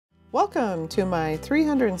Welcome to my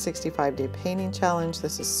 365-day painting challenge.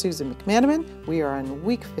 This is Susan McManaman. We are on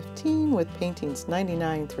week 15 with paintings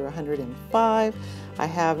 99 through 105. I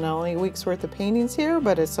have not only a week's worth of paintings here,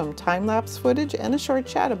 but it's some time-lapse footage and a short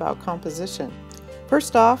chat about composition.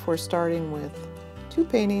 First off, we're starting with two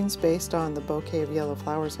paintings based on the bouquet of yellow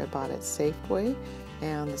flowers I bought at Safeway.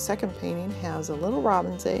 And the second painting has a little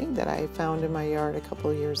robin's egg that I found in my yard a couple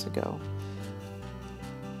of years ago.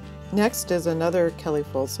 Next is another Kelly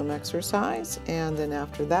Folsom exercise, and then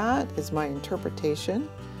after that is my interpretation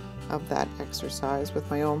of that exercise with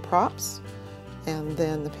my own props. And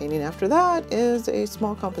then the painting after that is a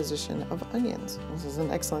small composition of onions. This is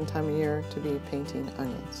an excellent time of year to be painting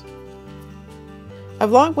onions.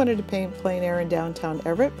 I've long wanted to paint plein air in downtown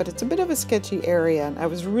Everett, but it's a bit of a sketchy area, and I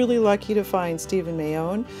was really lucky to find Stephen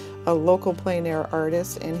Maione, a local plein air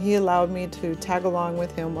artist, and he allowed me to tag along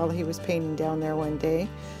with him while he was painting down there one day.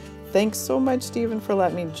 Thanks so much, Stephen, for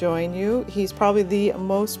letting me join you. He's probably the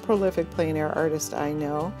most prolific plein air artist I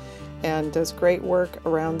know and does great work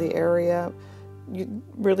around the area. You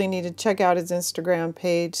really need to check out his Instagram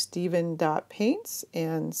page, stephen.paints,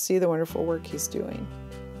 and see the wonderful work he's doing.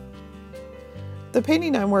 The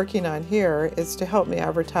painting I'm working on here is to help me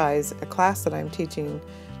advertise a class that I'm teaching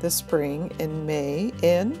this spring in May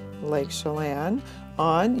in Lake Chelan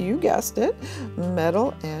on, you guessed it,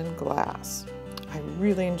 metal and glass. I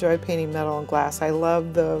really enjoy painting metal and glass. I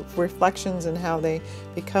love the reflections and how they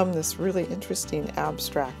become this really interesting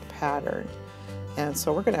abstract pattern. And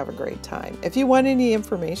so we're going to have a great time. If you want any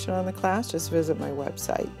information on the class, just visit my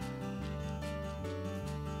website.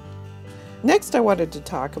 Next, I wanted to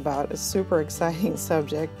talk about a super exciting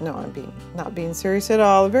subject. No, I'm not being serious at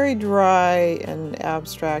all. A very dry and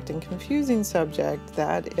abstract and confusing subject,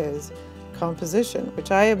 that is composition,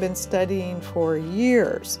 which I have been studying for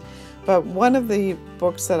years. But one of the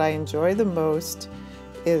books that I enjoy the most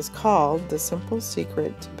is called The Simple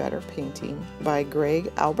Secret to Better Painting by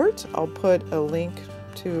Greg Albert. I'll put a link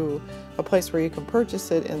to a place where you can purchase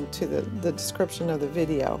it into the description of the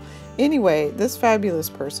video. Anyway, this fabulous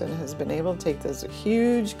person has been able to take this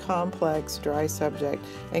huge, complex, dry subject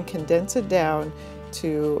and condense it down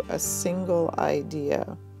to a single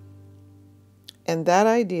idea. And that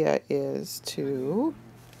idea is to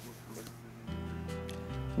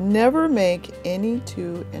never make any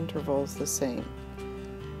two intervals the same.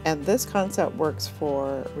 And this concept works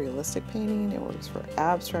for realistic painting, it works for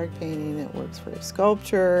abstract painting, it works for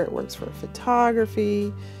sculpture, it works for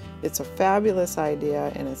photography. It's a fabulous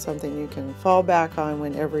idea, and it's something you can fall back on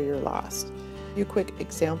whenever you're lost. A few quick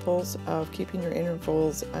examples of keeping your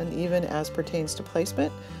intervals uneven as pertains to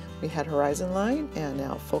placement. We had horizon line and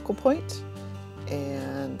now focal point,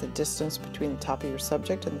 and the distance between the top of your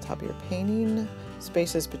subject and the top of your painting,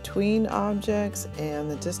 spaces between objects,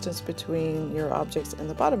 and the distance between your objects and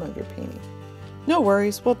the bottom of your painting. No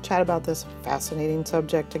worries, we'll chat about this fascinating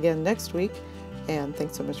subject again next week, and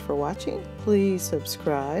thanks so much for watching. Please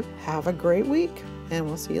subscribe, have a great week, and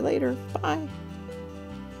we'll see you later. Bye.